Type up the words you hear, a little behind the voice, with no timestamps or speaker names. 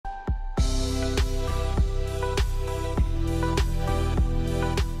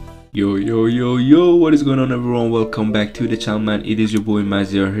Yo, what is going on, everyone? Welcome back to the channel, man. It is your boy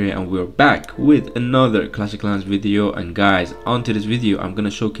Mazir here, and we're back with another Clash of Clans video. And guys, onto this video, I'm gonna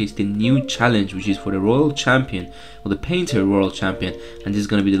showcase the new challenge, which is for the Royal Champion, or the Painter Royal Champion. And this is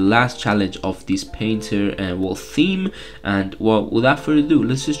gonna be the last challenge of this Painter theme. And well, without further ado,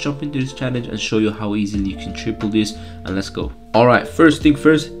 let's just jump into this challenge and show you how easily you can triple this, and let's go. Alright, first thing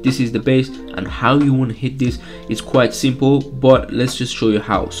first, this is the base, and how you want to hit this is quite simple, but let's just show you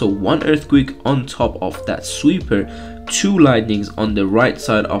how. So one earthquake on top of that sweeper, 2 lightnings on the right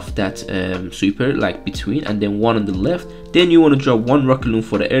side of that sweeper, like between, and then 1 on the left. Then you want to drop 1 rocket loom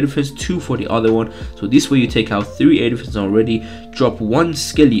for the air defense, 2 for the other one. So this way you take out 3 air defense already. Drop 1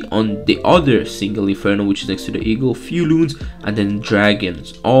 skelly on the other single inferno, which is next to the eagle, few loons, and then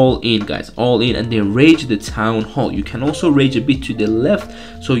dragons. All in, guys, all in. And then rage the town hall. You can also rage a bit to the left,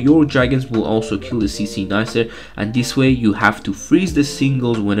 so your dragons will also kill the CC nicer. And this way you have to freeze the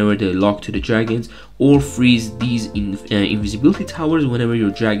singles whenever they lock to the dragons, or freeze these invisibility towers whenever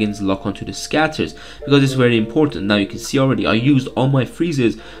your dragons lock onto the scatters, because it's very important. Now you can see already I used all my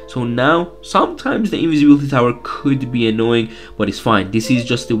freezes, so now sometimes the invisibility tower could be annoying, but it's fine. This is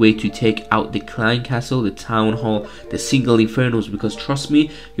just the way to take out the clan castle, the town hall, the single infernos, because trust me,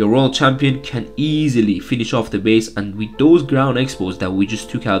 your Royal Champion can easily finish off the base. And with those ground expos that we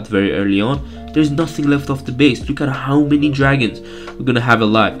just took out very early on, there's nothing left of the base. Look at how many dragons we're gonna have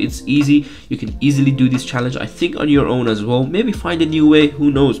alive. It's easy. You can easily do this challenge, I think, on your own as well. Maybe find a new way,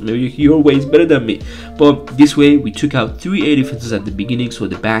 who knows, maybe your way is better than me. But this way we took out 3 air defenses at the beginning, so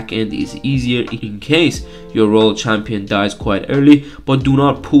the back end is easier in case your Royal Champion dies quite early. But do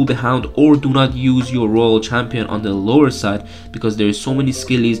not pull the hound, or do not use your Royal Champion on the lower side, because there is so many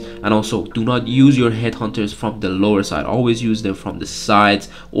skillies. And also do not use your headhunters from the lower side, always use them from the sides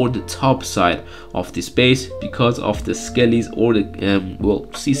or the top side of this base, because of the skellies or the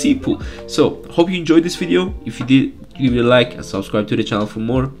CC pool. So hope you enjoyed this video. If you did, give it a like and subscribe to the channel for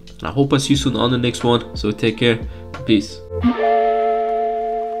more, and I hope I see you soon on the next one. So take care, peace.